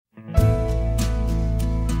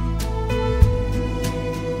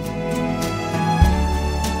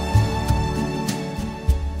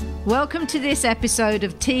Welcome to this episode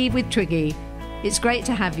of Tea with Twiggy. It's great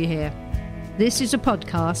to have you here. This is a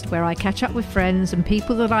podcast where I catch up with friends and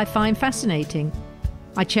people that I find fascinating.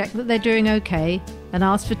 I check that they're doing okay and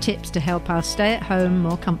ask for tips to help us stay at home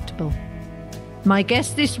more comfortable. My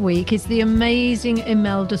guest this week is the amazing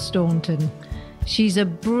Imelda Staunton. She's a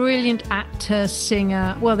brilliant actor,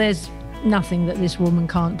 singer. Well, there's nothing that this woman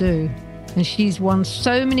can't do. And she's won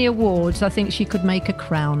so many awards, I think she could make a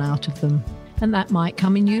crown out of them. And that might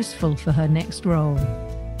come in useful for her next role.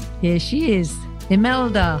 Here she is,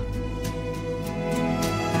 Imelda.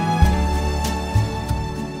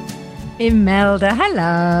 Imelda,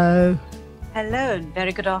 hello. Hello and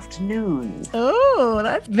very good afternoon. Oh,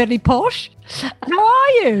 that's very posh. How are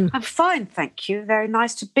you? I'm fine, thank you. Very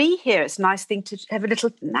nice to be here. It's a nice thing to have a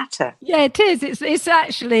little natter. Yeah, it is. It's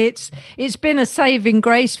actually been a saving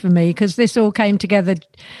grace for me because this all came together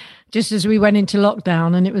just as we went into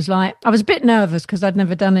lockdown, and it was like I was a bit nervous because I'd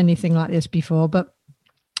never done anything like this before, but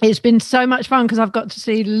it's been so much fun because I've got to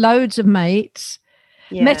see loads of mates,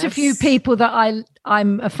 Yes. met a few people that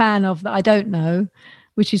I'm a fan of that I don't know,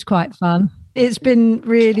 which is quite fun. It's been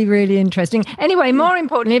really, really interesting. Anyway, more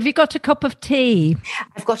importantly, have you got a cup of tea?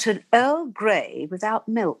 I've got an Earl Grey without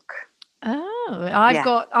milk. Oh,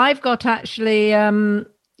 I've got actually,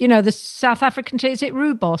 the South African tea. Is it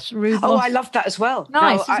Rooibos? Oh, I love that as well.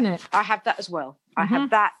 Nice, isn't it? I have that as well. I have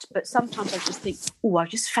that, but sometimes I just think, I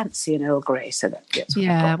just fancy an Earl Grey. So that's what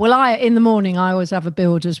I've got. Well, in the morning, I always have a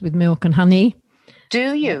Builders with milk and honey.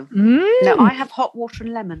 Do you? No, I have hot water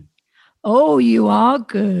and lemon. Oh, you are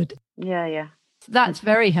good. Yeah. That's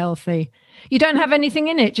very healthy. You don't have anything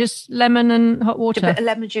in it, just lemon and hot water. A bit of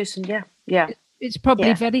lemon juice and yeah. It's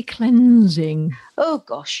probably very cleansing. Oh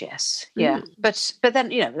gosh, yes, yeah. But then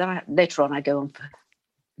later on I go on for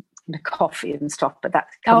the coffee and stuff, but that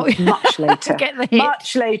comes much later. Get the hit.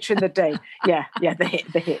 Much later in the day. Yeah, the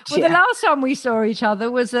hit. Well, the last time we saw each other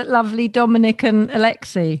was at lovely Dominic and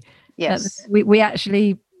Alexi. Yes, we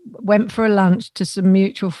actually went for a lunch to some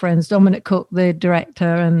mutual friends. Dominic Cook, the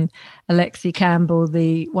director, and Alexi Campbell,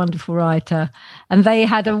 the wonderful writer. And they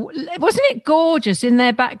had wasn't it gorgeous in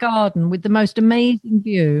their back garden with the most amazing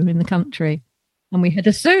view in the country? And we had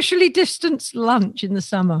a socially distanced lunch in the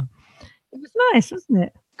summer. It was nice, wasn't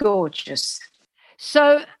it? Gorgeous.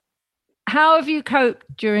 So how have you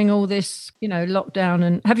coped during all this, lockdown?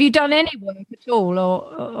 And have you done any work at all,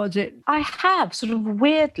 or is it? I have, sort of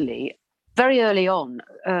weirdly, very early on,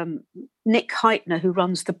 Nick Heitner, who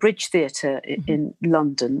runs the Bridge Theatre in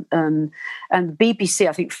London, and the BBC,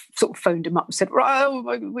 I think, sort of phoned him up and said,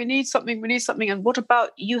 we need something. And what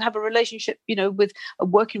about you have a relationship, with a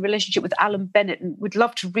working relationship with Alan Bennett, and we'd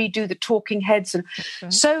love to redo the Talking Heads. And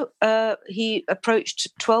so he approached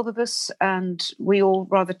 12 of us, and we all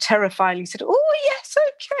rather terrifyingly said, oh, yes,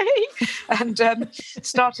 okay, and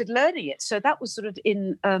started learning it. So that was sort of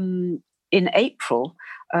in April,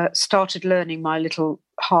 started learning my little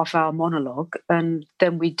half-hour monologue, and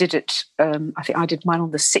then we did it, I think I did mine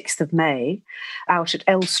on the 6th of May, out at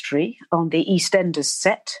Elstree on the EastEnders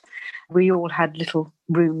set. We all had little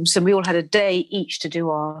rooms, and we all had a day each to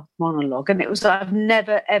do our monologue, and I've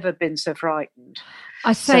never, ever been so frightened.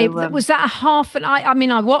 I say, was that a half an...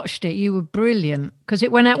 I watched it, you were brilliant, because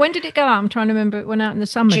it went out... When did it go out? I'm trying to remember. It went out in the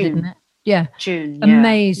summer, June. Didn't it? Yeah. June.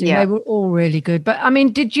 Amazing. Yeah. They were all really good. But,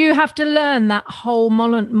 did you have to learn that whole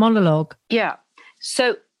monologue? Yeah.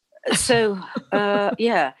 So,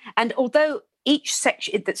 yeah. And although each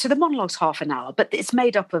section, so the monologue's half an hour, but it's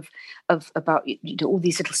made up of about all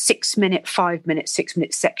these little 6-minute, 5-minute,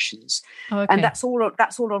 6-minute sections. Oh, okay. And that's all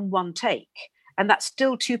on one take. And that's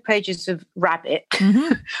still 2 pages of rabbit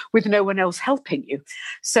with no one else helping you.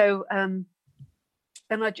 So, and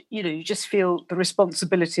you just feel the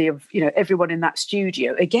responsibility of, everyone in that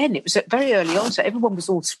studio. Again, it was very early on, so everyone was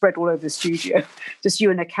all spread all over the studio, just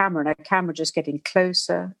you and a camera just getting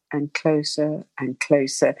closer and closer and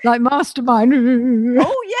closer. Like Mastermind.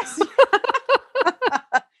 Oh, yes.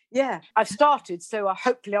 Yeah, I've started, so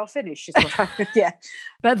hopefully I'll finish. Yeah.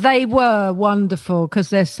 But they were wonderful because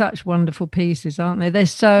they're such wonderful pieces, aren't they? They're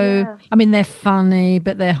so, they're funny,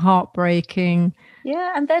 but they're heartbreaking.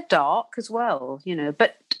 Yeah, and they're dark as well,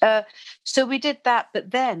 But so we did that,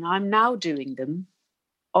 but then I'm now doing them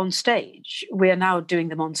on stage. We are now doing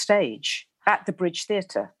them on stage at the Bridge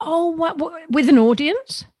Theatre. Oh, what, with an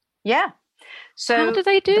audience? Yeah. So how do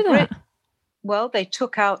they do that? Well, they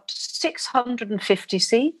took out 650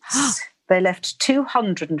 seats. They left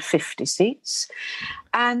 250 seats,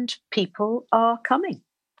 and people are coming.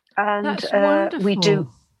 And that's wonderful.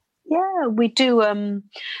 we do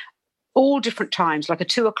all different times, like a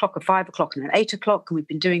 2 o'clock, a 5 o'clock, and an 8 o'clock. And we've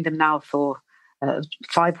been doing them now for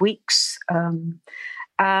 5 weeks.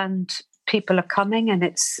 and people are coming, and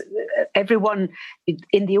it's everyone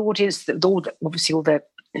in the audience, obviously all the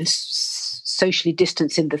socially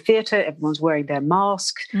distanced in the theatre, everyone's wearing their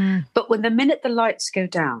mask. But when the minute the lights go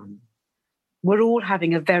down, we're all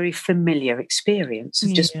having a very familiar experience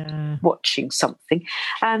of just watching something.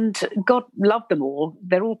 And God love them all.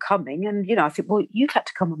 They're all coming. And, I think, well, you've had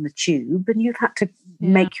to come on the tube and you've had to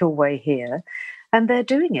make your way here. And they're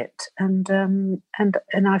doing it. And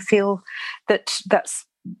I feel that's,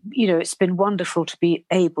 it's been wonderful to be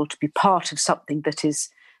able to be part of something that is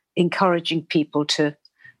encouraging people to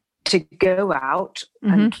go out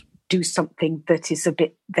and do something that is a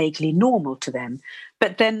bit vaguely normal to them.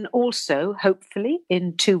 But then also, hopefully,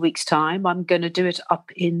 in 2 weeks' time, I'm going to do it up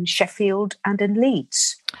in Sheffield and in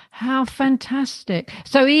Leeds. How fantastic.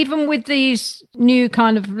 So even with these new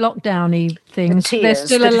kind of lockdown-y things, they're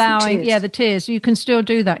still allowing, the tiers. You can still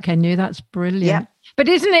do that, can you? That's brilliant. Yeah. But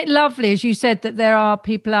isn't it lovely, as you said, that there are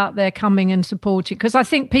people out there coming and supporting? Because I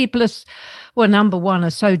think people number one,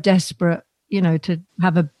 are so desperate, to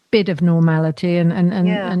have a bit of normality,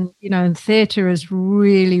 and theatre has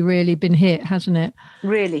really, really been hit, hasn't it?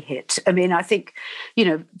 Really hit. I mean, I think,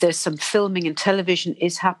 there's some filming and television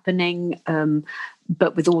is happening,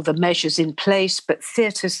 but with all the measures in place, but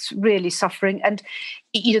theatre's really suffering. And,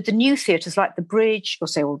 the new theatres like the Bridge,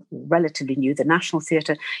 or relatively new, the National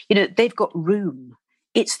Theatre, they've got room.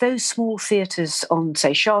 It's those small theatres on,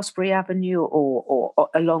 say, Shaftesbury Avenue or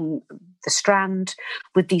along the Strand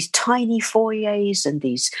with these tiny foyers and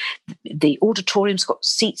the auditorium's got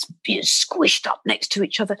seats squished up next to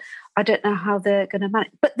each other. I don't know how they're going to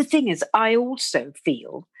manage. But the thing is, I also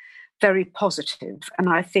feel very positive, and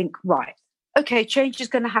I think, right, okay, change is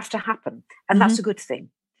going to happen, and that's a good thing.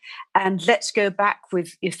 And let's go back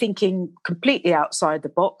with thinking completely outside the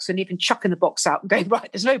box, and even chucking the box out and going,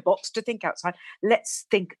 right, there's no box to think outside. Let's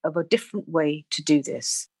think of a different way to do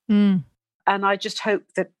this. And I just hope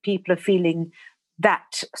that people are feeling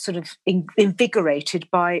that sort of invigorated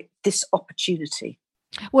by this opportunity.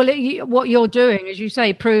 Well, what you're doing, as you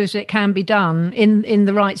say, proves it can be done in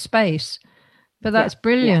the right space. But that's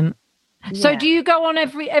brilliant. Yeah. So do you go on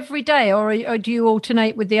every day, or do you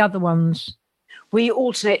alternate with the other ones? We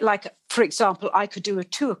alternate, like, for example, I could do a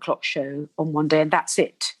 2:00 show on one day and that's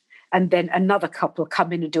it. And then another couple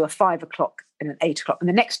come in and do a 5:00 and an 8:00. And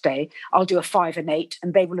the next day I'll do a 5 and 8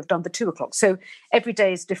 and they will have done the 2:00. So every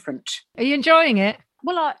day is different. Are you enjoying it?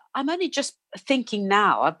 Well, I'm only just thinking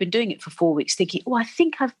now. I've been doing it for 4 weeks thinking, I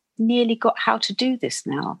think I've nearly got how to do this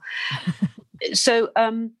now. So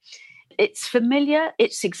it's familiar.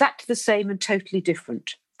 It's exactly the same and totally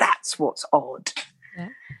different. That's what's odd. Yeah.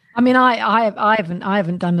 I mean, I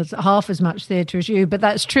haven't done half as much theatre as you, but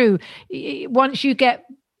that's true. Once you get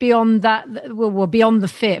beyond that, beyond the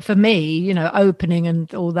fit, for me, opening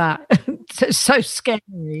and all that, it's so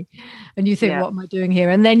scary. And you think, what am I doing here?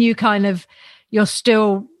 And then you're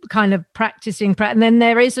still kind of practicing. And then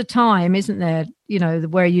there is a time, isn't there,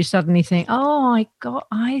 where you suddenly think, I got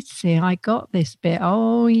this bit.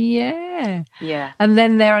 Oh, yeah. Yeah. And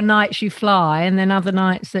then there are nights you fly, and then other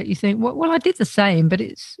nights that you think, well, I did the same, but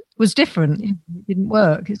it was different. It didn't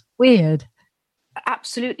work. It's weird.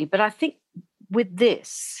 Absolutely. But I think with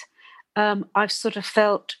this, I've sort of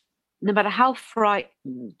felt, no matter how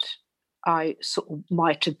frightened I sort of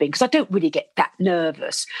might have been, because I don't really get that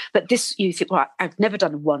nervous, but this, you think, well, I've never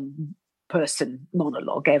done a one-person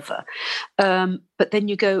monologue ever. But then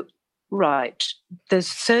you go, right, there's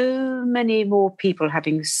so many more people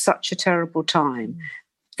having such a terrible time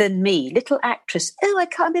than me, little actress. I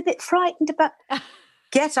can't be a bit frightened about.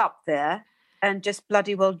 Get up there and just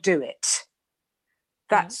bloody well do it.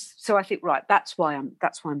 So I think, right, that's why I'm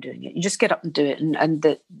doing it. You just get up and do it,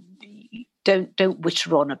 and don't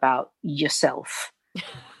witter on about yourself.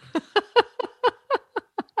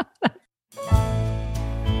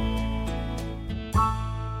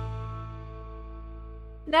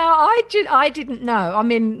 Now, I didn't know. I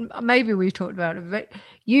mean, maybe we've talked about it, but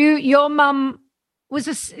your mum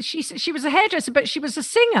was she was a hairdresser, but she was a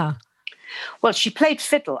singer. Well, she played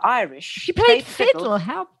fiddle, Irish. She played fiddle.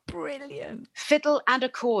 How brilliant! Fiddle and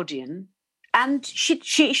accordion. And she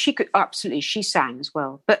could absolutely, she sang as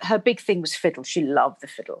well. But her big thing was fiddle. She loved the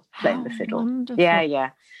fiddle, playing the fiddle. Wonderful.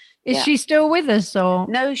 Yeah. Is she still with us, or?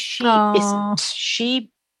 No, she isn't.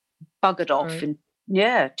 She buggered off in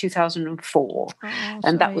 2004.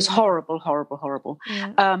 And that was horrible.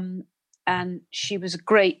 Yeah. And she was a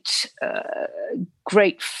great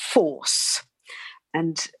force.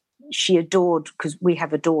 And she adored, because we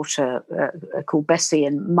have a daughter called Bessie,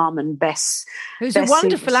 and Mum and Bess. Who's Bessie a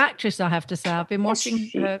wonderful actress, I have to say. I've been watching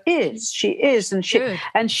her. She is. And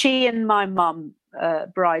she and my mum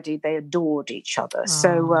Bridie, they adored each other.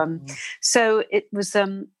 Oh. So it was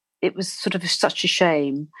sort of such a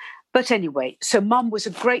shame. But anyway, so Mum was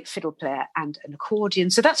a great fiddle player and an accordion.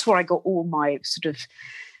 So that's where I got all my sort of,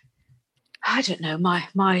 I don't know, I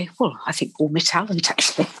think all my talent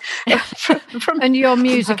actually. And your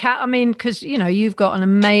music, I mean, because, you've got an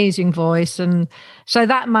amazing voice. And so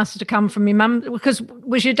that must have come from your mum. Because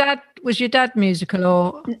was your dad musical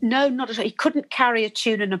or? No, not at all. He couldn't carry a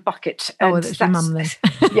tune in a bucket. Oh, that's your mum then.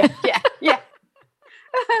 Yeah.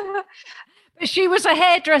 But she was a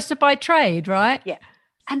hairdresser by trade, right? Yeah.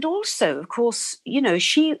 And also, of course,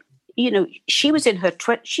 she was in her,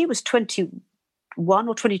 she was 21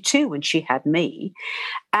 or 22 when she had me.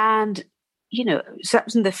 And, so that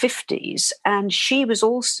was in the 50s. And she was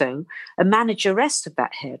also a manageress of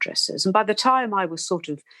that hairdressers. And by the time I was sort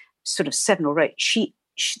of 7 or 8, she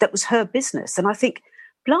that was her business. And I think,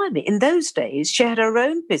 blimey, in those days, she had her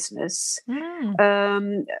own business.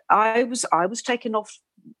 I was taken off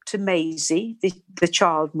to Maisie, the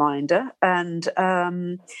childminder, and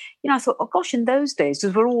I thought, oh gosh, in those days,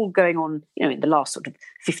 because we're all going on, in the last sort of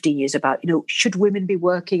 50 years about, should women be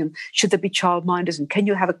working and should there be childminders and can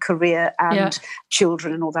you have a career and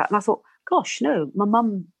children and all that? And I thought, gosh, no, my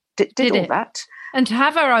mum did all that. And to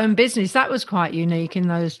have her own business, that was quite unique in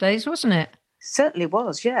those days, wasn't it? Certainly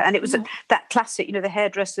was, yeah. And it was that classic, the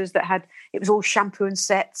hairdressers it was all shampoo and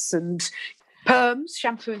sets and perms,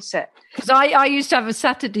 shampoo and set. Because I used to have a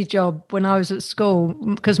Saturday job when I was at school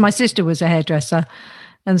because my sister was a hairdresser.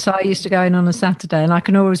 And so I used to go in on a Saturday and I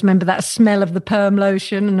can always remember that smell of the perm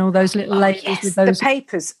lotion and all those little ladies with those. The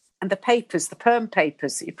perm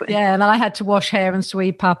papers that you put in. Yeah, and I had to wash hair and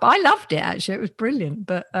sweep up. I loved it, actually. It was brilliant.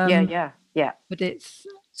 But yeah. But it's...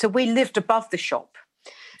 So we lived above the shop.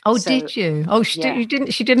 Oh, did you? Oh, she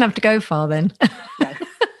didn't have to go far then.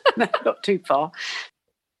 No, not too far.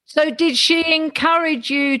 So did she encourage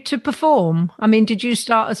you to perform? I mean, did you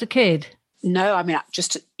start as a kid? No, I mean,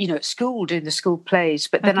 just, at school, doing the school plays.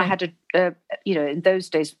 But then I had in those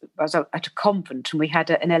days, I was at a convent and we had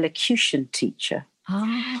an elocution teacher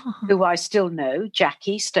who I still know,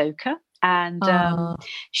 Jackie Stoker. And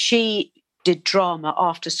she did drama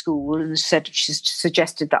after school and she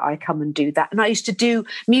suggested that I come and do that. And I used to do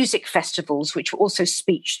music festivals, which were also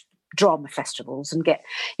speech drama festivals, and get,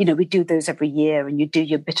 we do those every year, and you do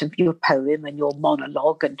your bit of your poem and your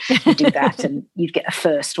monologue, and you do that, and you'd get a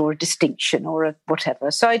first or a distinction or a whatever.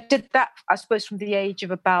 So I did that, I suppose, from the age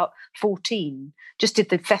of about 14, just did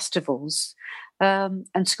the festivals and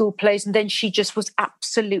school plays. And then she just was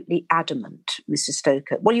absolutely adamant, Mrs.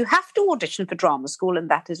 Stoker. Well, you have to audition for drama school, and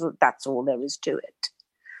that's all there is to it.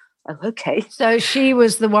 Oh, okay. So she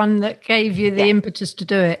was the one that gave you the impetus to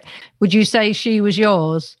do it. Would you say she was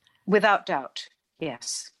yours? Without doubt,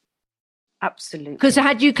 yes. Absolutely. Because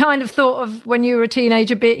had you kind of thought of when you were a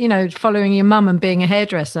teenager, following your mum and being a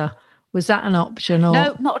hairdresser? Was that an option? Or?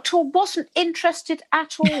 No, not at all. Wasn't interested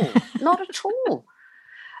at all. Not at all.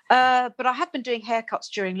 But I have been doing haircuts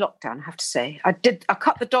during lockdown, I have to say. I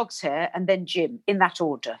cut the dog's hair and then Jim, in that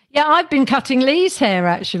order. Yeah, I've been cutting Lee's hair,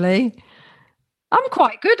 actually. I'm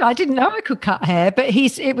quite good. I didn't know I could cut hair, but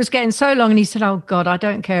it was getting so long and he said, oh, God, I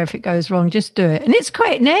don't care if it goes wrong, just do it. And it's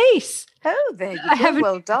quite nice. Oh, there you go.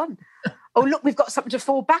 Well done. Oh, look, we've got something to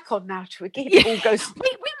fall back on now to again. It all goes. We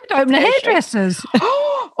could open the hairdressers.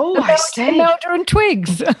 I say. Imelda and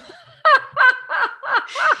Twigs.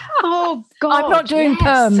 Oh, God. I'm not doing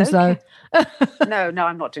perms, though. No,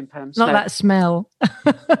 I'm not doing perms. Not that smell.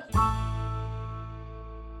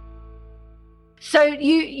 So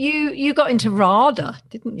you got into RADA,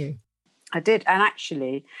 didn't you? I did. And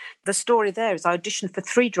actually, the story there is I auditioned for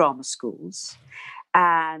 3 drama schools.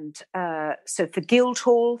 And so for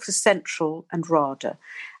Guildhall, for Central and RADA.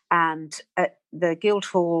 And at the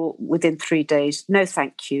Guildhall, within 3 days, no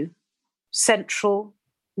thank you. Central,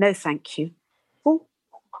 no thank you. Oh,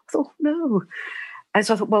 I thought, no. And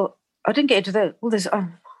so I thought, well, I didn't get into those. Well, there's...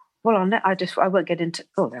 I won't get into,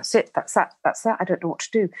 that's it, that's that, I don't know what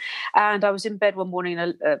to do. And I was in bed one morning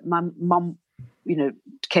and my mum,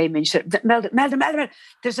 came in, she said, Melda,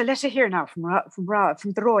 there's a letter here now from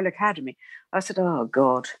the Royal Academy. I said, oh,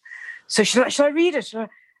 God. So shall I read it?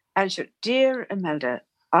 And she said, dear Imelda,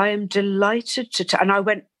 I am delighted to, and I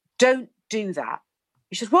went, don't do that.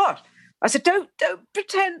 She said, what? I said, don't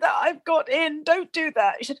pretend that I've got in, don't do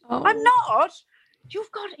that. She said, I'm not. You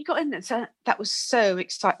got in there. So that was so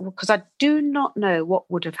exciting because I do not know what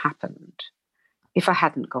would have happened if I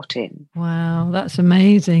hadn't got in. Wow, that's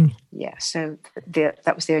amazing. Yeah, so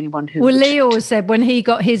that was the only one who... Well, Lee always said when he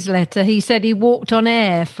got his letter, he said he walked on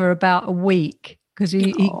air for about a week because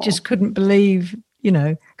he just couldn't believe,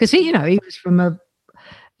 because he was from a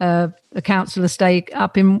a council estate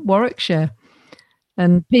up in Warwickshire.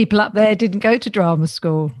 And people up there didn't go to drama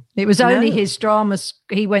school. It was only his drama.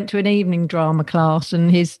 He went to an evening drama class, and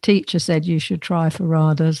his teacher said you should try for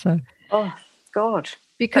RADA. So, oh God,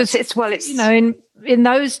 because it's in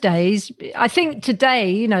those days. I think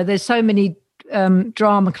today, there's so many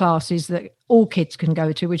drama classes that all kids can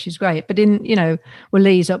go to, which is great. But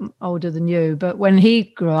Lee's older than you, but when he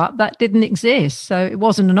grew up, that didn't exist, so it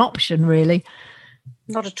wasn't an option really.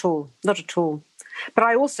 Not at all. Not at all. But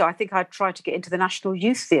I think I tried to get into the National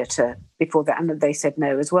Youth Theatre before that, and they said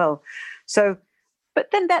no as well. So,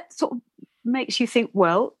 but then that sort of makes you think,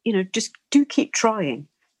 well, just do keep trying.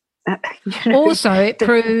 Also, it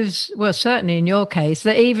proves, well, certainly in your case,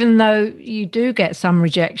 that even though you do get some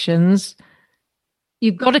rejections,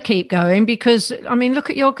 you've got to keep going because, I mean,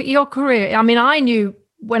 look at your career. I mean, I knew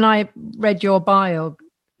when I read your bio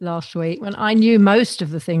last week, when I knew most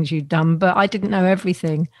of the things you'd done, but I didn't know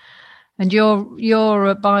everything. And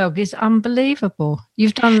your bio is unbelievable.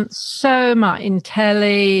 You've done so much in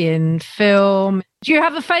telly, in film. Do you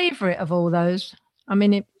have a favourite of all those? I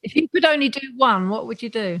mean, if you could only do one, what would you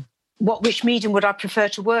do? Which medium would I prefer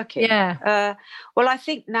to work in? Yeah. Well, I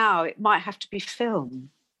think now it might have to be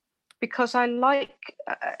film because I like.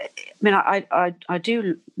 I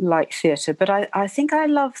do like theatre, but I think I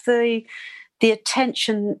love the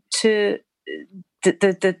attention to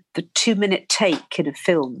the 2-minute take in a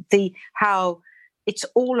film, how it's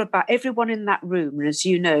all about everyone in that room. And as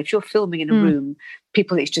you know, if you're filming in a room,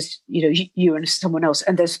 people, it's just, you and someone else,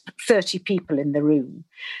 and there's 30 people in the room.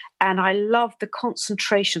 And I love the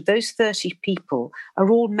concentration. Those 30 people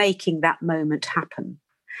are all making that moment happen.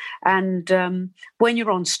 And when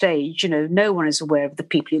you're on stage, no one is aware of the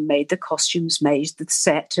people who made the costumes, made the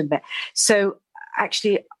set. So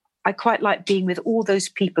actually, I quite like being with all those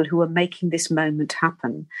people who are making this moment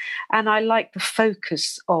happen. And I like the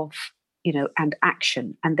focus of, and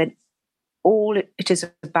action. And then all it is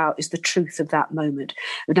about is the truth of that moment.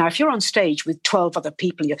 Now, if you're on stage with 12 other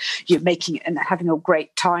people, you're making and having a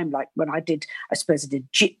great time. Like when I did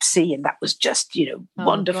Gypsy, and that was just,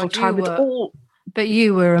 wonderful time with all. But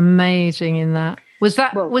you were amazing in that. Was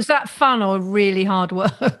that fun or really hard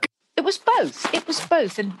work? It was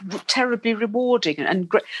both, and terribly rewarding and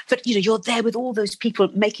great. But you're there with all those people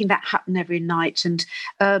making that happen every night, and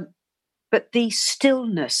but the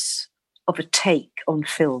stillness of a take on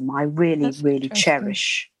film, I really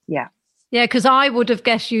cherish. Yeah, because I would have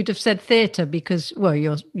guessed you'd have said theatre because, well,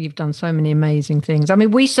 you've done so many amazing things. I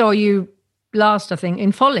mean, we saw you last, I think,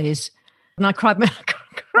 in Follies, and I cried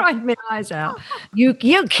my eyes out. You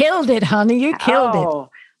killed it, honey. You killed it.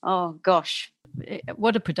 Oh gosh.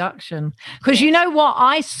 What a production. Because you know what?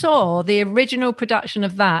 I saw the original production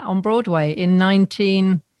of that on Broadway in I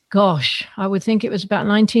would think it was about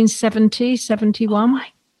 1970, 71. Oh my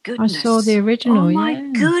goodness. I saw the original. Oh my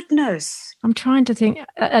goodness. I'm trying to think.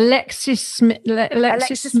 Alexis Smith.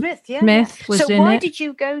 Smith, yeah. Smith was in it. So why did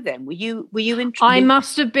you go then? Were you interested? I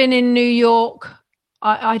must have been in New York.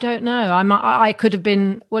 I don't know. I could have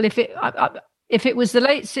been. Well, if it was the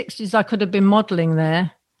late 60s, I could have been modelling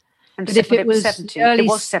there. But if it was 70s, early, it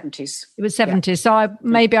was 70s. It was 70s. Yeah. So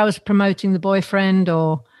maybe I was promoting The Boyfriend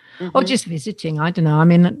or just visiting. I don't know. I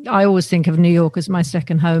mean, I always think of New York as my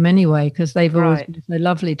second home anyway, because they've always been so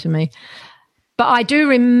lovely to me. But I do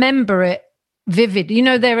remember it vivid.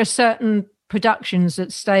 There are certain productions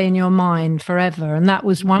that stay in your mind forever, and that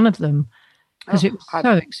was one of them because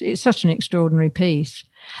it's such an extraordinary piece.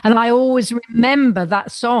 And I always remember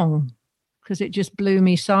that song because it just blew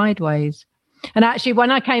me sideways. And actually,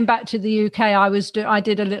 when I came back to the UK, I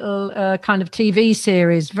did a little kind of TV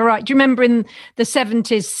series. Do you remember in the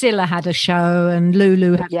 70s, Scylla had a show and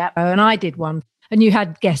Lulu had a show, and I did one. And you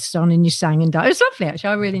had guests on and you sang and died. It was lovely, actually.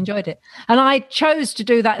 I really enjoyed it. And I chose to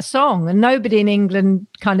do that song, and nobody in England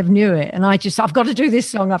kind of knew it. And I've got to do this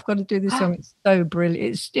song. I've got to do this song. It's so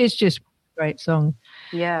brilliant. It's just a great song.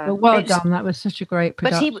 Yeah. But well done. That was such a great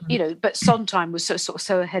production. But Sondheim was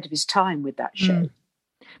so ahead of his time with that show.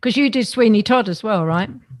 Because you did Sweeney Todd as well, right?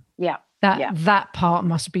 Yeah. That part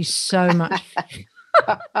must be so much.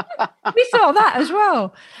 We saw that as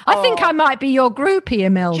well. I think I might be your groupie,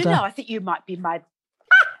 Imelda. Do you know, I think you might be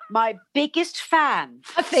my biggest fan.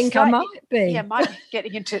 I think I might be. Yeah, might be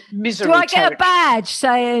getting into misery. Do I get a badge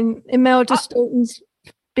saying Imelda Staunton's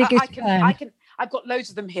biggest fan? I've got loads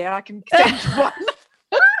of them here. I can send you one.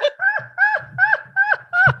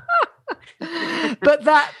 But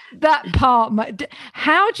that part,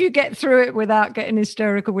 how do you get through it without getting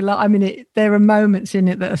hysterical? I mean, there are moments in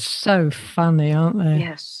it that are so funny, aren't there?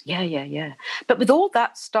 Yes, yeah. But with all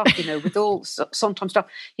that stuff, with all Sondheim stuff,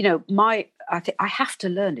 I think I have to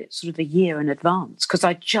learn it sort of a year in advance because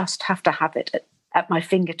I just have to have it at my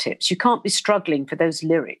fingertips. You can't be struggling for those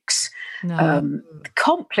lyrics,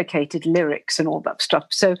 complicated lyrics and all that stuff.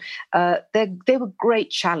 So they were great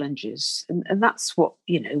challenges, and that's what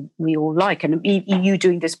we all like. And you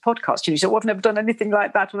doing this podcast, you say, "Oh, I've never done anything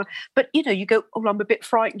like that," but you go, "Oh, I'm a bit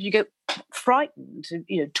frightened." You go, frightened,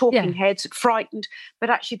 talking heads, frightened, but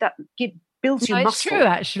actually that builds your muscle. It's true,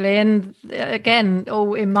 actually, and again,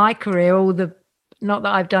 all in my career, not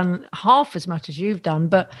that I've done half as much as you've done,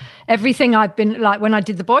 but everything I've been like when I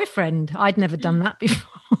did The Boyfriend, I'd never done that before.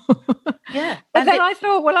 Yeah. But then I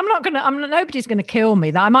thought, well, nobody's going to kill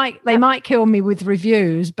me. They might kill me with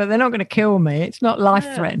reviews, but they're not going to kill me. It's not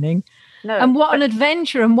life-threatening. No. And what an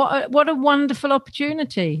adventure, and what a wonderful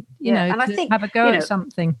opportunity, and I think, have a go at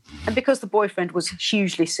something. And because The Boyfriend was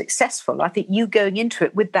hugely successful, I think you going into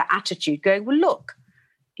it with that attitude, going, well, look,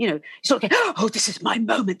 you sort of go, oh, this is my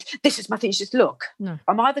moment. This is my thing. It's just, look,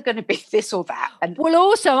 I'm either going to be this or that. And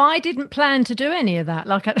also, I didn't plan to do any of that.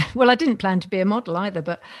 I didn't plan to be a model either.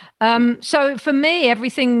 But so for me,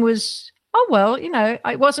 everything was,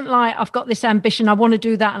 it wasn't like I've got this ambition. I want to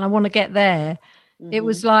do that and I want to get there. Mm-hmm. It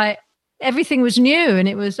was like everything was new, and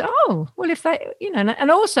it was, if they,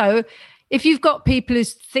 and also if you've got people who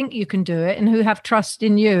think you can do it and who have trust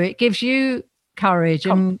in you, it gives you courage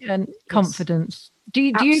and confidence. Do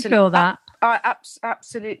you feel that? I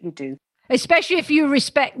absolutely do. Especially if you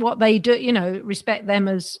respect what they do, respect them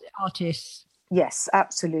as artists. Yes,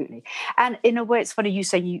 absolutely. And in a way, it's funny you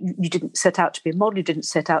say you didn't set out to be a model, you didn't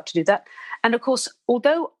set out to do that. And of course,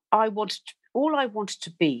 although all I wanted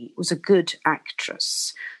to be was a good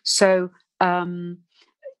actress. So,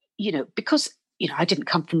 because, I didn't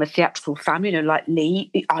come from a theatrical family, like Lee,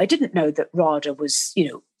 I didn't know that RADA was,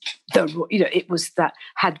 it was that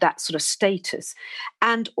had that sort of status.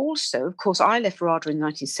 And also, of course, I left RADA in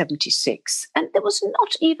 1976, and there was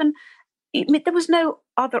there was no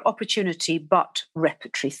other opportunity but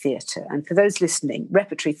repertory theatre. And for those listening,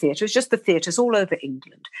 repertory theatre is just the theatres all over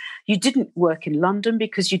England. You didn't work in London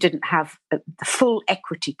because you didn't have the full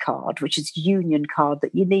equity card, which is union card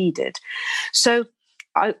that you needed. So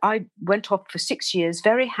I went off for 6 years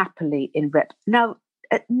very happily in rep. Now,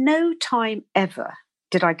 at no time ever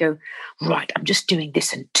did I go, right, I'm just doing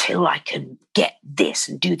this until I can get this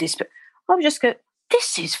and do this. But I would just go,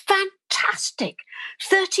 this is fantastic.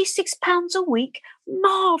 £36 a week,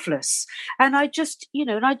 marvellous. And I just,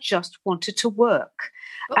 wanted to work.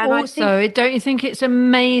 But and also, don't you think it's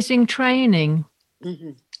amazing training?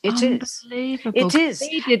 Mm-hmm. It is. Unbelievable. It is.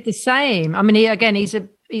 He did the same. I mean,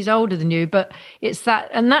 he's older than you, but it's that,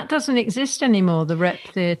 and that doesn't exist anymore. The rep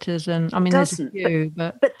theatres, and I mean, there's a few,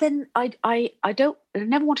 but then I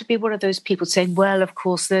never want to be one of those people saying, well, of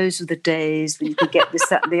course, those are the days when you could get this,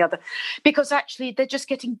 that, and the other, because actually they're just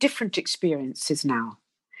getting different experiences now.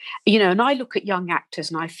 And I look at young actors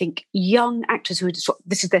and I think young actors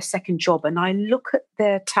this is their second job, and I look at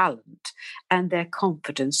their talent and their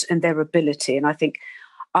confidence and their ability, and I think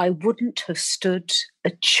I wouldn't have stood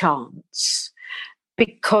a chance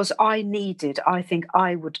because I needed all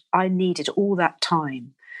that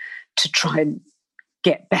time to try and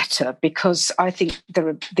get better, because I think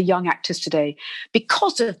the young actors today,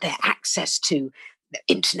 because of their access to the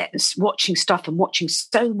internet and watching stuff and watching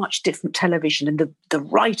so much different television, and the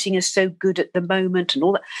writing is so good at the moment and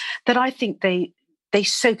all that I think they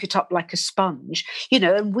soak it up like a sponge,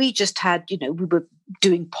 and we just had, we were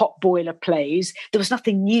doing pot boiler plays. There was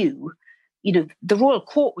nothing new. The Royal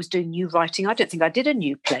Court was doing new writing. I don't think I did a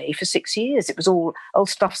new play for 6 years. It was all old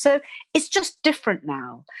stuff. So it's just different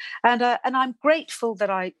now. And I'm grateful that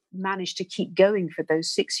I managed to keep going for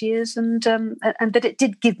those 6 years, and that it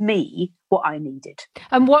did give me what I needed.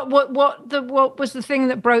 And what was the thing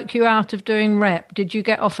that broke you out of doing rep? Did you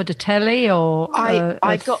get offered a telly or I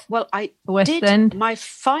did End? My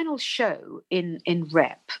final show in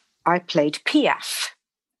rep. I played Piaf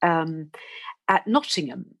at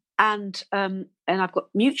Nottingham. And I've got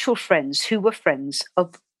mutual friends who were friends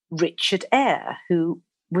of Richard Eyre, who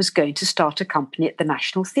was going to start a company at the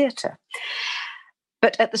National Theatre.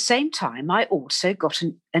 But at the same time, I also got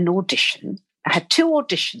an audition. I had 2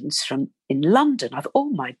 auditions in London. I thought,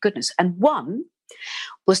 oh my goodness. And one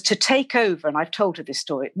was to take over, and I've told her this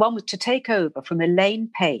story. One was to take over from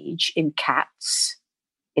Elaine Page in Cats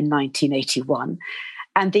in 1981.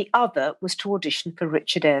 And the other was to audition for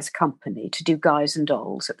Richard Eyre's company to do Guys and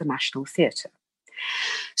Dolls at the National Theatre.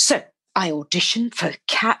 So I auditioned for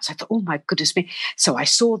Cats. I thought, oh my goodness me. So I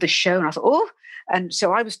saw the show and I thought, oh, and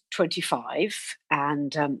so I was 25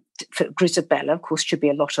 and for Grisabella, of course, should be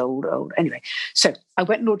a lot older. Anyway, so I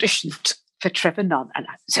went and auditioned for Trevor Nunn. And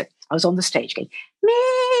so I was on the stage going, midnight,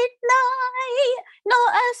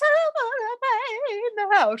 not as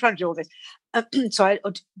I was trying to do all this. So I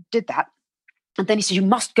did that. And then he said, you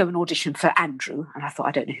must go and audition for Andrew. And I thought,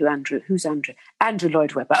 I don't know who's Andrew? Andrew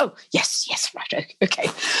Lloyd Webber. Oh, yes, right, okay.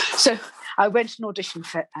 So I went and auditioned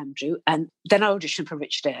for Andrew, and then I auditioned for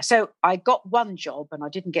Richard Eyre. So I got one job and I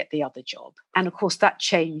didn't get the other job. And of course, that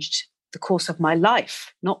changed the course of my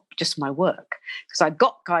life, not just my work. Because I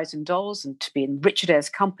got Guys and Dolls and to be in Richard Eyre's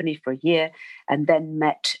company for a year, and then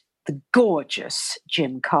met the gorgeous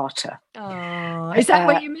Jim Carter. Oh, is that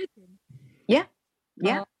where you met him? Yeah.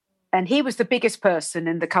 Oh. And he was the biggest person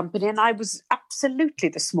in the company, and I was absolutely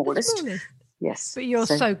the smallest. Yes. But you're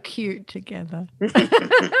so cute together.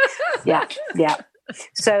 Yeah.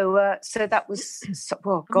 So that was,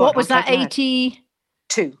 oh God. What was that,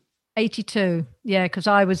 82? 82. Yeah, because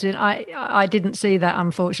I was in, I didn't see that,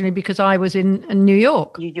 unfortunately, because I was in New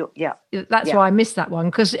York. New York, yeah. That's why I missed that one,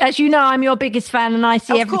 because as you know, I'm your biggest fan and I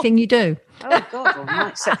see everything you do. Oh, God, all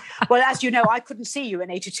right. So, well, as you know, I couldn't see you in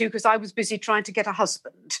 82 because I was busy trying to get a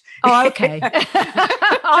husband. Oh, okay.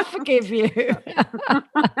 I forgive you.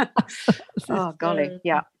 Oh, golly,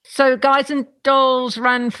 yeah. So Guys and Dolls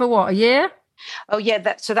ran for what, a year? Oh, yeah,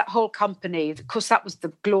 that whole company, of course, that was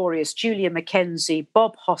the glorious Julia Mackenzie,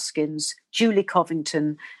 Bob Hoskins, Julie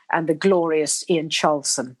Covington, and the glorious Ian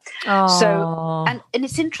Charlson. Oh. So, and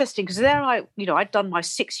it's interesting because there I'd done my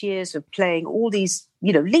 6 years of playing all these,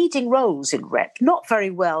 leading roles in rep, not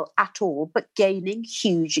very well at all, but gaining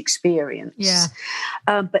huge experience. Yeah.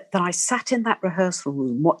 But then I sat in that rehearsal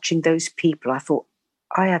room watching those people. I thought,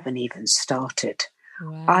 I haven't even started.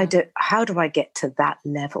 Wow. How do I get to that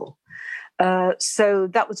level? So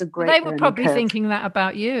that was a great. They were probably thinking that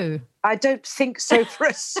about you. I don't think so for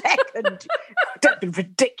a second. Don't be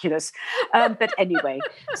ridiculous. But anyway,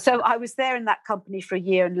 so I was there in that company for a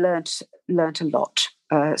year and learnt a lot.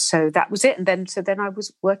 So that was it. And then I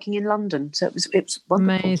was working in London. So it was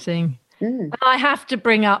wonderful. Amazing. And I have to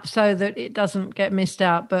bring up so that it doesn't get missed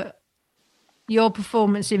out, but your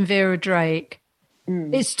performance in Vera Drake.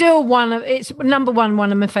 It's still it's number one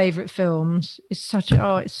of my favourite films. It's such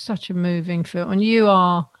a moving film, and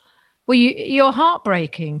you're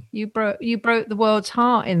heartbreaking. You broke the world's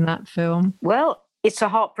heart in that film. Well, it's a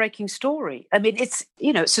heartbreaking story. I mean, it's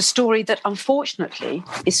a story that unfortunately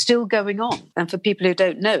is still going on. And for people who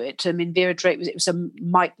don't know it, I mean, Vera Drake was a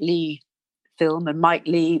Mike Leigh film, and Mike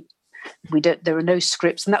Leigh, there are no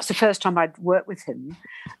scripts, and that's the first time I'd worked with him.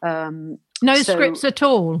 Scripts at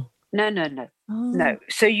all. No. Oh. No.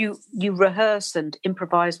 So you rehearse and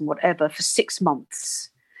improvise and whatever for 6 months,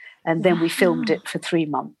 and then we filmed it for 3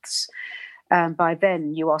 months. And by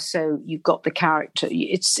then you've got the character.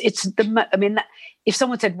 If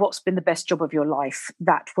someone said, "What's been the best job of your life?"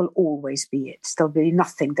 that will always be it. There'll be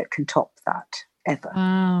nothing that can top that ever.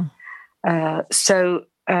 Wow.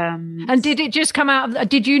 And did it just come out of?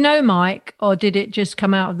 Did you know Mike, or did it just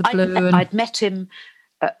come out of the blue? I'd met him.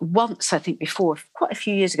 Once, I think, before, quite a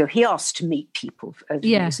few years ago. He asked to meet people over the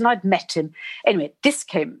years, and I'd met him. Anyway, this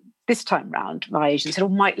time round, my agent said,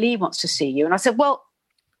 Mike Leigh wants to see you. And I said, well,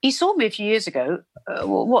 he saw me a few years ago.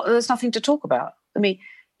 There's nothing to talk about. I mean,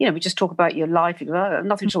 we just talk about your life. You go,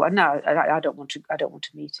 nothing to talk about. No, I don't want to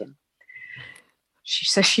meet him.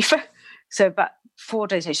 So about 4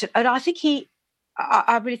 days later, she said, and I think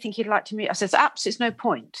I really think he'd like to meet. I said, absolutely, it's no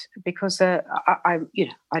point, because no.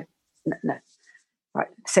 Right,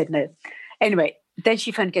 said no. Anyway, then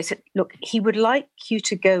she phoned again and said, look, he would like you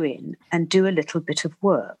to go in and do a little bit of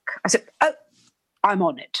work. I said, oh, I'm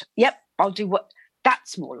on it. Yep, I'll do what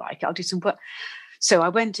that's more like. I'll do some work. So I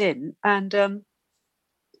went in and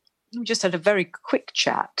we just had a very quick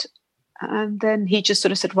chat. And then he just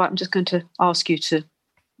sort of said, right, I'm just going to ask you to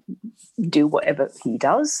do whatever he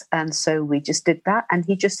does. And so we just did that. And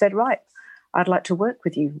he just said, right, I'd like to work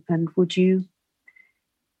with you. And would you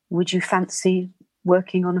fancy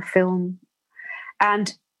working on a film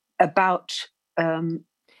and about an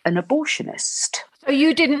abortionist? So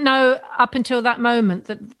you didn't know up until that moment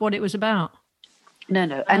what it was about?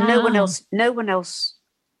 No, and no one else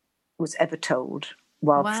was ever told.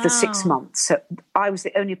 Well, for 6 months, so I was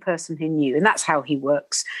the only person who knew, and that's how he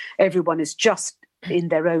works. Everyone is just in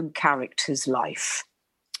their own character's life.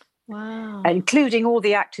 Wow. Including all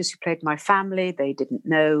the actors who played my family. They didn't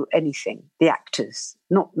know anything. The actors,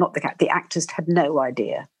 not the actors had no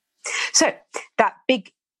idea. So that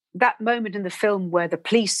moment in the film where the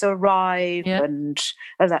police arrive and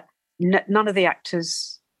that, none of the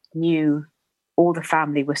actors knew all the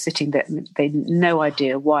family were sitting there. They had no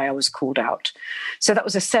idea why I was called out. So that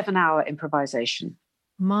was a 7-hour improvisation.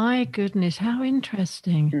 My goodness, how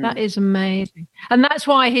interesting. That is amazing. And that's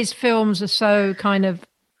why his films are so kind of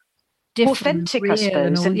different. Authentic, I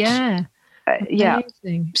suppose. Yeah.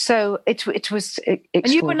 So it was extraordinary.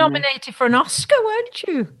 And you were nominated for an Oscar, weren't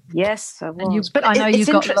you? Yes, I was. But I know you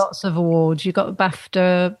got lots of awards. You got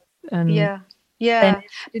BAFTA and Venice.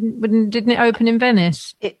 Didn't it open in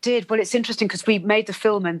Venice? It did. Well, it's interesting because we made the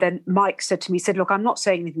film, and then Mike said to me, he said, "Look, I'm not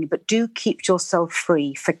saying anything, but do keep yourself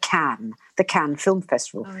free for Cannes, the Cannes Film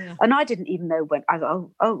Festival." Oh, yeah. And I didn't even know when. I thought,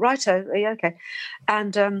 oh, righto, yeah, okay.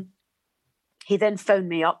 And he then phoned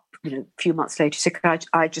me up, a few months later. He said,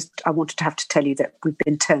 I wanted to have to tell you that we've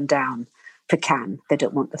been turned down for Cannes. They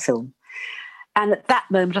don't want the film. And at that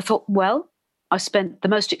moment, I thought, well, I spent the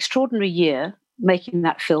most extraordinary year making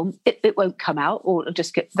that film. It won't come out, or it'll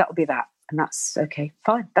just that'll be that. And that's okay,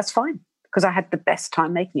 fine. That's fine, because I had the best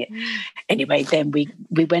time making it. Anyway, then we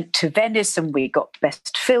went to Venice and we got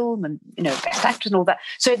best film and, best actors and all that.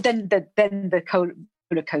 So then the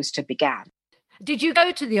roller coaster began. Did you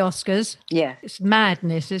go to the Oscars? Yeah. It's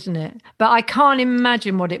madness, isn't it? But I can't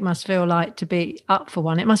imagine what it must feel like to be up for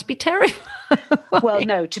one. It must be terrible. Well,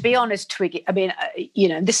 no, to be honest, Twiggy, I mean,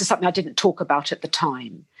 this is something I didn't talk about at the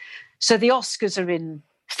time. So the Oscars are in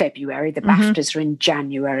February, the BAFTAs are in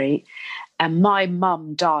January, and my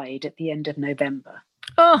mum died at the end of November.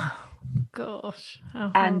 Oh, gosh.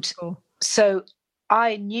 And so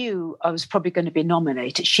I knew I was probably going to be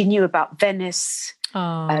nominated. She knew about Venice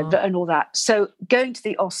and all that. So going to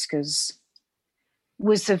the Oscars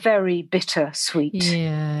was a very bittersweet.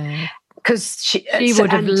 Yeah. Because she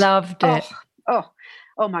would have loved it.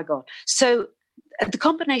 Oh my God. So the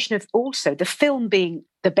combination of also the film being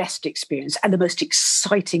the best experience and the most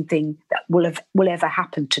exciting thing that will ever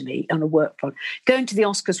happen to me on a work front, going to the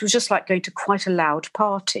Oscars was just like going to quite a loud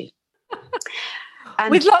party.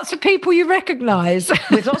 And with lots of people you recognise.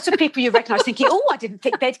 Thinking, I didn't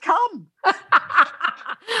think they'd come.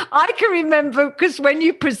 I can remember, because when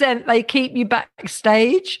you present, they keep you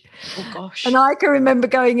backstage. Oh, gosh. And I can remember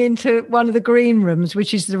going into one of the green rooms,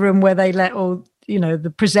 which is the room where they let all,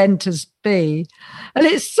 the presenters be. And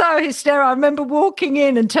it's so hysterical. I remember walking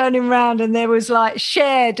in and turning around, and there was like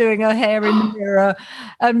Cher doing her hair in the mirror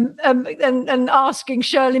and asking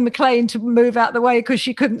Shirley MacLaine to move out the way because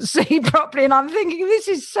she couldn't see properly. And I'm thinking, this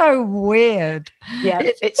is so weird. Yeah,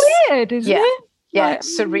 it's weird, isn't it? Yeah, like,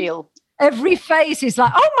 it's surreal. Every face is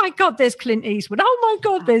like, oh my God, there's Clint Eastwood. Oh my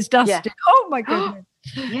God, there's Dustin. Yeah. Oh my goodness.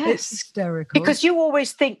 Yes. It's hysterical. Because you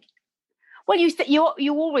always think,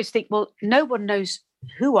 you always think, well, no one knows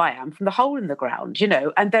who I am from the hole in the ground,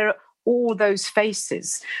 and there are all those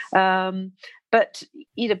faces. But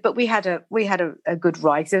we had a good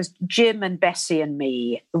ride. There was Jim and Bessie and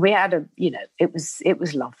me. We had it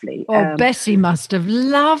was lovely. Oh, Bessie must have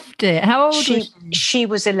loved it. How old was she? She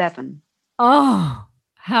was 11. Oh,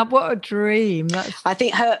 what a dream. I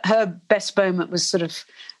think her best moment was sort of,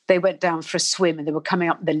 they went down for a swim and they were coming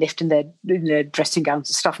up the lift in their dressing gowns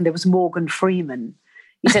and stuff, and there was Morgan Freeman.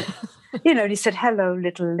 He said, and he said, "Hello,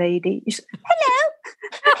 little lady." She said, "Hello."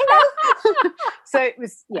 So it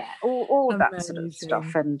was, all that sort of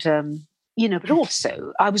stuff. And, but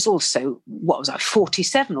also, I was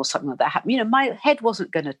 47 or something like that. My head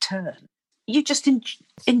wasn't going to turn. You just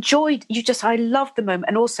enjoyed, I loved the moment.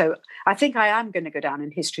 And also, I think I am going to go down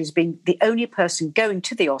in history as being the only person going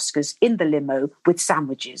to the Oscars in the limo with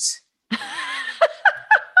sandwiches.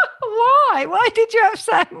 Why? Why did you have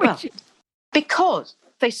sandwiches? Well, because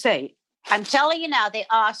they say, I'm telling you now, the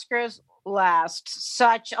Oscars last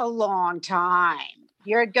such a long time.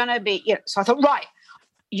 You're going to be, So I thought, right,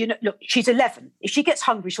 look, she's 11. If she gets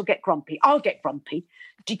hungry, she'll get grumpy. I'll get grumpy.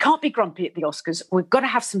 You can't be grumpy at the Oscars. We've got to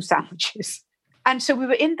have some sandwiches. And so we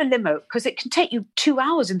were in the limo, because it can take you 2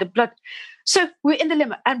 hours in the blood. So we were in the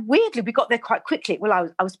limo, and weirdly, we got there quite quickly. Well,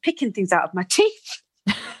 I was picking things out of my teeth.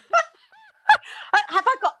 Have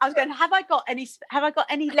I got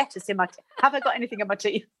any lettuce in my teeth? Have I got anything in my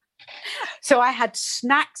teeth? So I had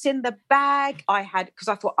snacks in the bag. Because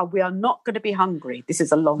I thought, we are not going to be hungry. This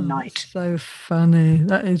is a long night. So funny.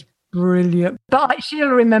 That is brilliant. But she'll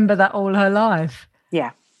remember that all her life.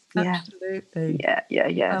 Yeah. Absolutely.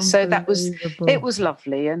 Yeah. So it was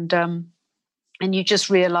lovely. And you just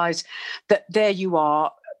realise that there you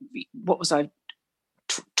are, what was I,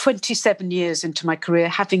 27 years into my career,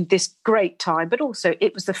 having this great time, but also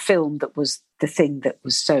it was the film that was the thing that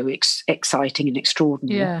was so exciting and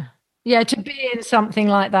extraordinary. Yeah, to be in something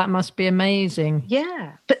like that must be amazing.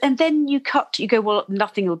 Yeah, and then you go, well,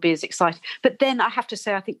 nothing will be as exciting. But then I have to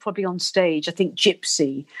say, I think probably on stage, I think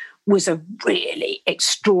Gypsy was a really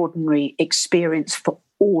extraordinary experience for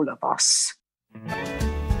all of us.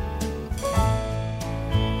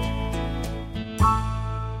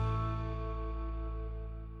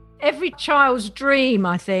 Every child's dream,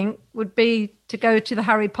 I think, would be to go to the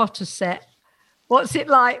Harry Potter set. What's it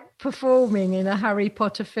like performing in a Harry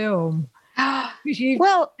Potter film?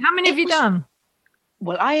 Well, how many have you done?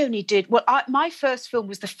 Well, I only did. Well, my first film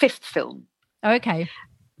was the 5th film. Okay.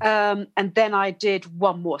 And then I did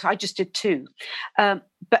one more. So I just did 2.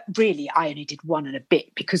 But really, I only did 1 and a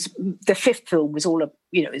bit, because the 5th film was all,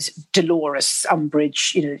 it's Dolores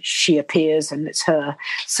Umbridge. She appears and it's her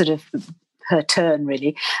sort of her turn,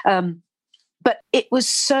 really. But it was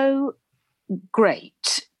so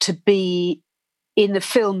great to be in the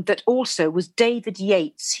film that also was David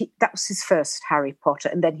Yates. That was his first Harry Potter,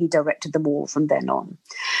 and then he directed them all from then on.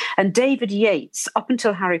 And David Yates, up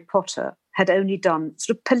until Harry Potter, had only done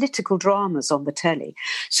sort of political dramas on the telly.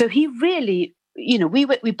 So he really,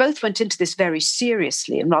 we both went into this very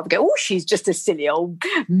seriously and rather go, oh, she's just a silly old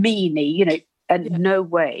meanie, and no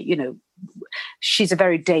way, she's a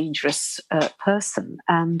very dangerous person.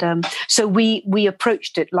 And so we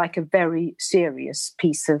approached it like a very serious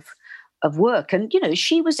piece of work. And,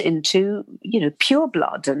 she was into, pure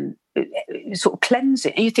blood and sort of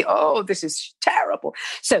cleansing. And you think, oh, this is terrible.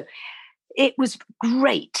 So it was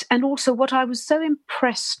great. And also what I was so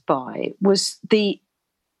impressed by was the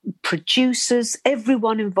producers,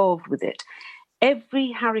 everyone involved with it.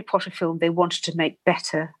 Every Harry Potter film they wanted to make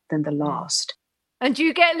better than the last. And do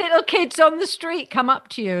you get little kids on the street come up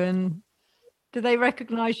to you, and do they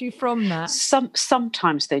recognise you from that?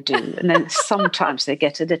 Sometimes they do, and then sometimes they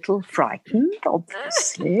get a little frightened,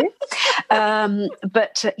 obviously.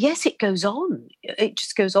 But yes, it goes on. It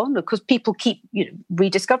just goes on because people keep,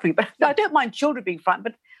 rediscovering. But I don't mind children being frightened.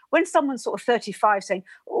 But when someone's sort of 35 saying,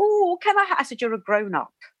 "Oh, can I said, you're a grown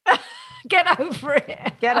up." Get over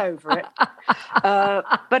it. Get over it.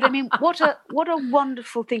 But I mean, what a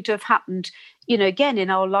wonderful thing to have happened, again, in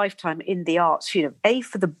our lifetime in the arts,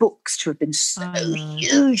 for the books to have been so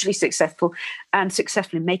hugely successful, and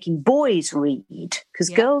successful in making boys read, because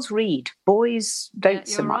girls read, boys don't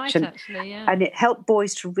so much. Right, actually, and it helped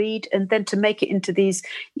boys to read, and then to make it into these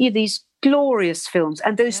glorious films.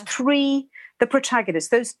 And those the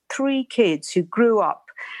protagonists, those 3 kids who grew up,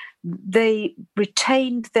 they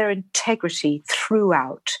retained their integrity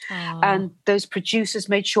throughout. And those producers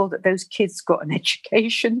made sure that those kids got an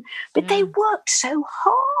education, but they worked so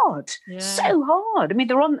hard. I mean,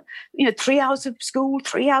 they're on 3 hours of school,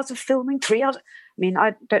 3 hours of filming, 3 hours. I mean,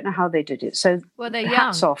 I don't know how they did it. So they're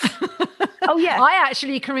hats young. off. Oh yeah, I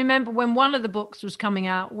actually can remember when one of the books was coming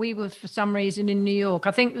out. We were, for some reason, in New York.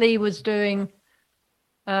 I think Lee was doing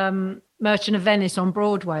Merchant of Venice on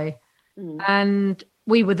Broadway, and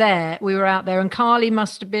we were there. We were out there, and Carly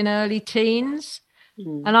must have been early teens.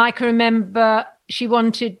 And I can remember she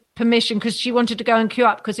wanted permission because she wanted to go and queue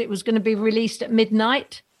up because it was going to be released at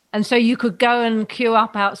midnight, and so you could go and queue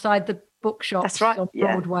up outside the bookshops. That's right. On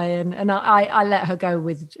Broadway, and I let her go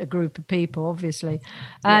with a group of people, obviously,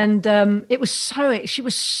 and it was she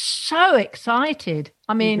was so excited.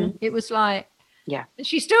 I mean, it was like. Yeah, and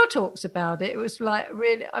she still talks about it. It was like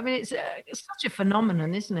really. I mean, it's such a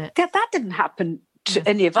phenomenon, isn't it? That didn't happen to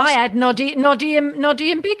any of us. I had Noddy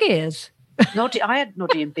and Big Ears. I had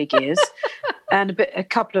Noddy and Big Ears, and a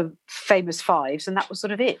couple of famous fives, and that was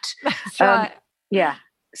sort of it. That's right. Yeah.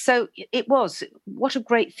 So it was. What a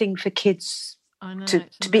great thing for kids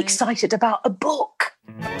to be excited about a book.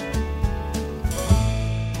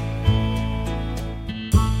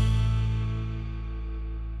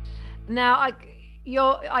 Now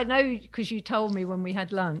I know because you told me when we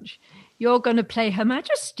had lunch, you're going to play Her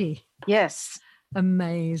Majesty. Yes.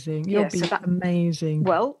 Amazing. You'll be amazing.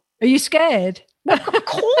 Well, are you scared? Of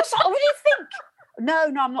course. What do you think?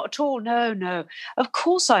 No, I'm not at all. No. Of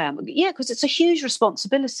course I am. Yeah, because it's a huge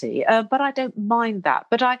responsibility, but I don't mind that.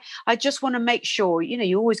 But I just want to make sure,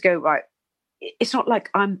 you always go, right, it's not like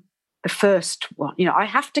I'm the first one. I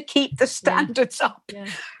have to keep the standards up. Yeah.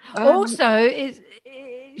 Also,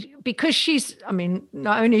 because she's, I mean,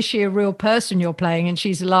 not only is she a real person you're playing and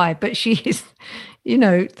she's alive, but she is,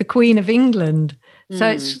 the Queen of England. So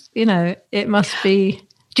it's, it must be.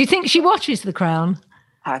 Do you think she watches The Crown?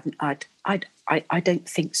 I don't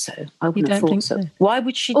think so. I wouldn't have thought so. Why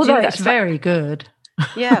would she do that? Although it's very good.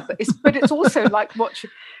 Yeah, but it's also like watching.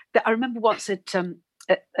 I remember once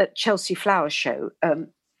at Chelsea Flower Show,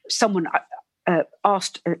 someone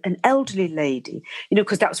asked an elderly lady,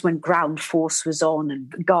 because that was when Ground Force was on,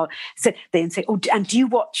 and they say, "Oh, and do you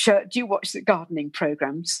watch the gardening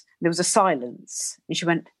programs?" There was a silence, and she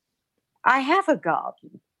went, "I have a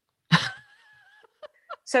garden."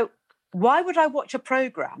 So why would I watch a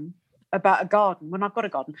programme about a garden when I've got a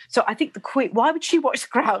garden? So I think the Queen, why would she watch The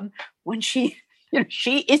Crown when she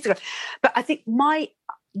is the... But I think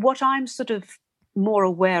what I'm sort of more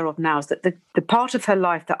aware of now is that the part of her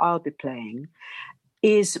life that I'll be playing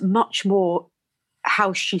is much more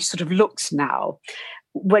how she sort of looks now.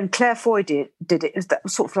 When Claire Foy did it was that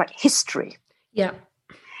sort of like history. Yeah.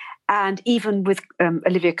 And even with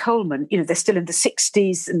Olivia Colman, they're still in the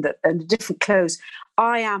 60s and the different clothes.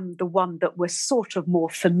 I am the one that we're sort of more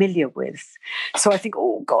familiar with. So I think,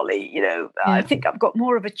 oh, golly, I think I've got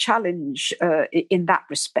more of a challenge in that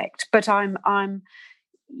respect. But I'm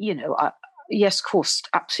yes, of course,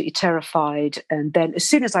 absolutely terrified. And then as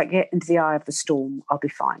soon as I get into the eye of the storm, I'll be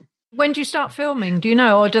fine. When do you start filming? Do you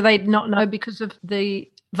know, or do they not know because of the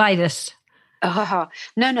virus?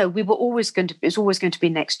 No, we were always going to. It was always going to be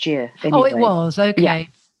next year. Anyway. Oh, it was, okay.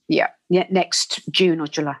 Yeah, next June or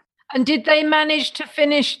July. And did they manage to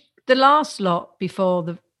finish the last lot before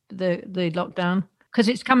the lockdown? Because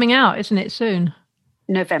it's coming out, isn't it, soon?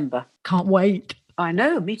 November. Can't wait. I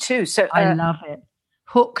know, me too. So I love it.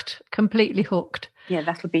 Hooked, completely hooked. Yeah,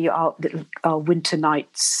 that'll be our winter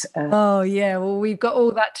nights. Oh, yeah. Well, we've got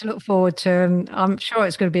all that to look forward to, and I'm sure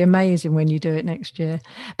it's going to be amazing when you do it next year.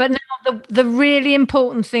 But now the really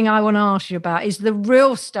important thing I want to ask you about is the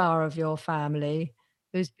real star of your family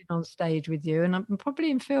who's been on stage with you, and I'm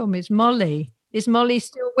probably in film, is Molly. Is Molly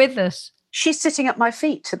still with us? She's sitting at my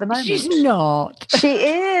feet at the moment. She's not. She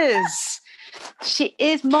is. She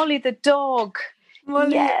is Molly the dog.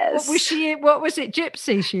 Molly, yes. What was she? What was it?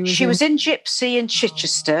 Gypsy. She was in Gypsy in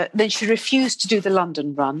Chichester. Then she refused to do the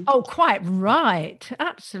London run. Oh, quite right.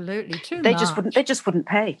 Absolutely. They just wouldn't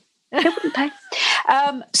pay. They wouldn't pay.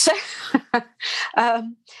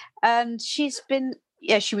 And she's been.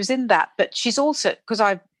 Yeah, she was in that, but she's also, because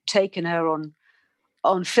I've taken her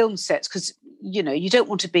on film sets, because you don't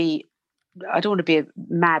want to be. I don't want to be a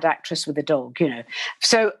mad actress with a dog,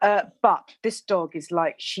 So, but this dog is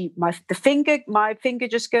like my finger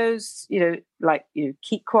just goes,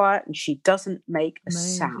 keep quiet, and she doesn't make a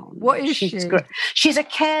sound. What is she? She's a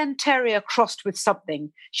Cairn Terrier crossed with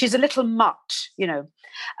something. She's a little mutt,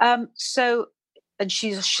 So, and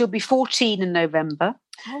she'll be 14 in November.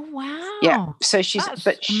 Oh wow! Yeah, so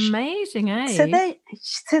amazing, eh?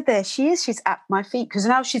 So there she is. She's at my feet because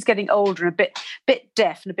now she's getting older and a bit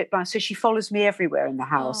deaf and a bit blind. So she follows me everywhere in the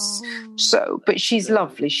house. But she's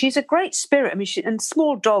lovely. She's a great spirit. I mean, and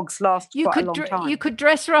small dogs last quite a long time. You could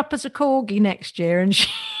dress her up as a corgi next year, and she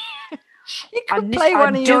could play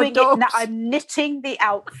one of your dogs. I'm knitting the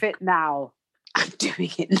outfit now. I'm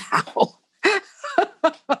doing it now.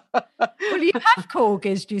 Will you have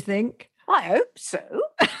corgis? Do you think? I hope so.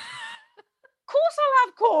 Of course I'll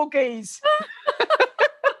have corgis.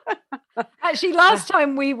 Actually, last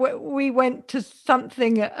time we went to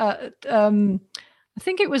something, I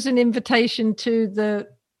think it was an invitation to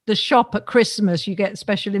the shop at Christmas. You get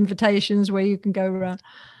special invitations where you can go around.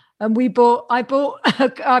 And I bought a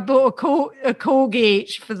corgi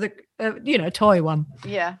each for the, toy one.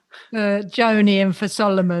 Yeah. Joni and for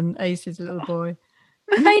Solomon, Ace's little boy.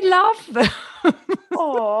 And they love them.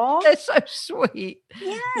 Aww. They're so sweet.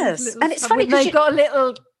 Yes. And it's funny because they've got a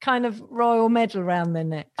little kind of royal medal around their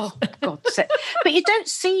neck. Oh, God's sake. But you don't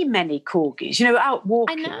see many corgis, out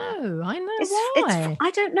walking. I know. Why?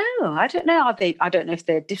 I don't know. I don't know if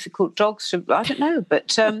they're difficult dogs. I don't know.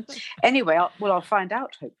 But anyway, I'll find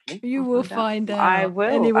out, hopefully. You will find out. I will.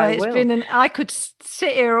 Anyway, it's been I could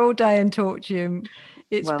sit here all day and talk to you.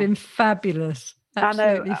 It's been fabulous.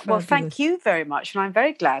 Absolutely. I know. Well, thank you very much. And I'm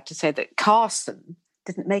very glad to say that Carson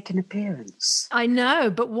didn't make an appearance. I know,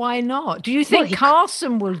 but why not? Do you think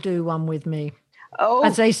Carson will do one with me? Oh.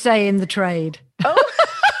 As they say in the trade. Oh.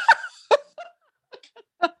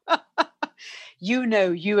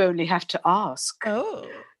 You only have to ask. Oh.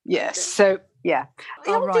 Yes. So, yeah.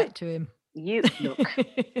 I'll write to him. You look.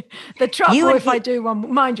 The trouble if I do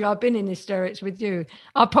one, mind you, I've been in hysterics with you.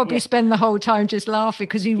 I'll probably spend the whole time just laughing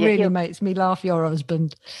because he really makes me laugh. Your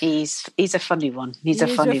husband. He's a funny one. He's a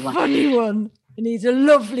funny one, and he's a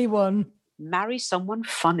lovely one. Marry someone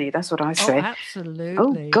funny. That's what I say. Oh, absolutely.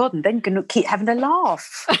 Oh God, and then gonna keep having a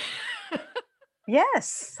laugh.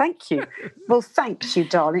 Yes, thank you. Well, thank you,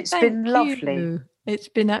 darling. It's been lovely. It's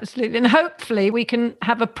been absolutely, and hopefully we can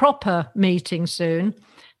have a proper meeting soon.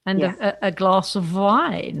 And a glass of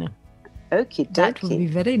wine. Okie dokie. That would be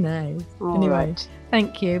very nice. All right.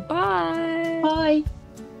 Thank you. Bye. Bye.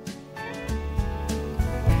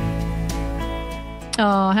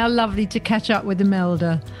 Oh, how lovely to catch up with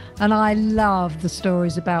Imelda. And I love the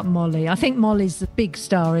stories about Molly. I think Molly's the big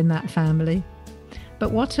star in that family.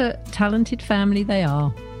 But what a talented family they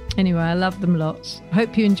are. Anyway, I love them lots.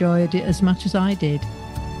 Hope you enjoyed it as much as I did.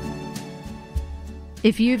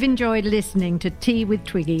 If you've enjoyed listening to Tea with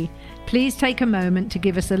Twiggy, please take a moment to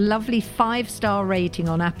give us a lovely 5-star rating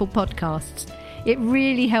on Apple Podcasts. It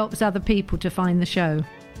really helps other people to find the show.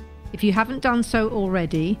 If you haven't done so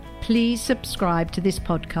already, please subscribe to this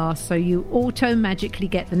podcast so you auto-magically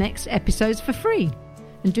get the next episodes for free.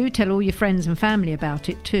 And do tell all your friends and family about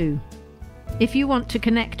it too. If you want to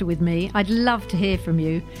connect with me, I'd love to hear from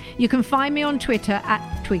you. You can find me on Twitter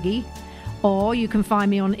 @Twiggy, or you can find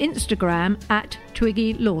me on Instagram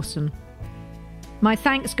 @TwiggyLawson. My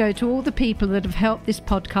thanks go to all the people that have helped this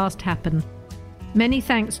podcast happen. Many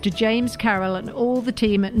thanks to James Carroll and all the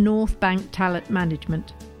team at North Bank Talent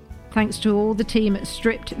Management. Thanks to all the team at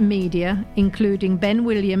Stripped Media, including Ben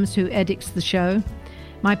Williams, who edits the show,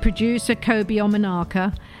 my producer Kobe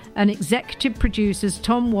Omanaka, and executive producers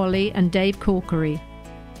Tom Wally and Dave Corkery.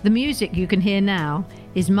 The music you can hear now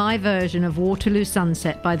is my version of Waterloo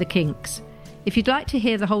Sunset by the Kinks. If you'd like to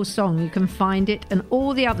hear the whole song, you can find it and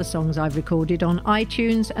all the other songs I've recorded on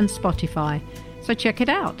iTunes and Spotify, so check it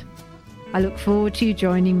out. I look forward to you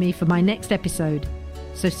joining me for my next episode.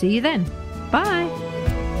 So see you then. Bye!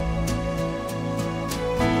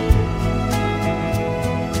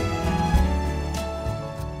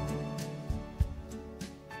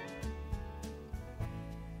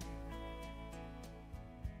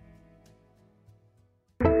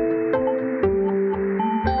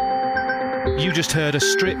 You just heard a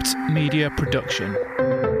Stripped Media production.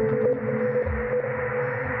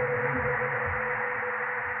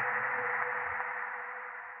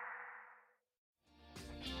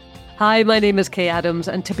 Hi, my name is Kay Adams,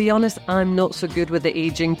 and to be honest, I'm not so good with the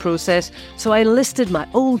ageing process, so I enlisted my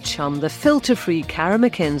old chum, the filter-free Cara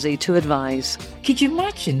McKenzie, to advise. Could you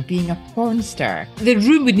imagine being a porn star? The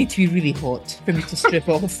room would need to be really hot for me to strip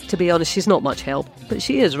off. To be honest, she's not much help, but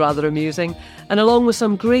she is rather amusing. And along with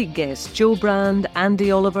some great guests, Joe Brand, Andy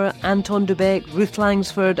Oliver, Anton Dubeck, Ruth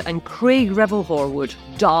Langsford and Craig Revel-Horwood,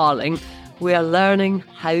 darling, we are learning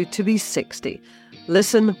how to be 60.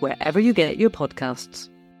 Listen wherever you get your podcasts.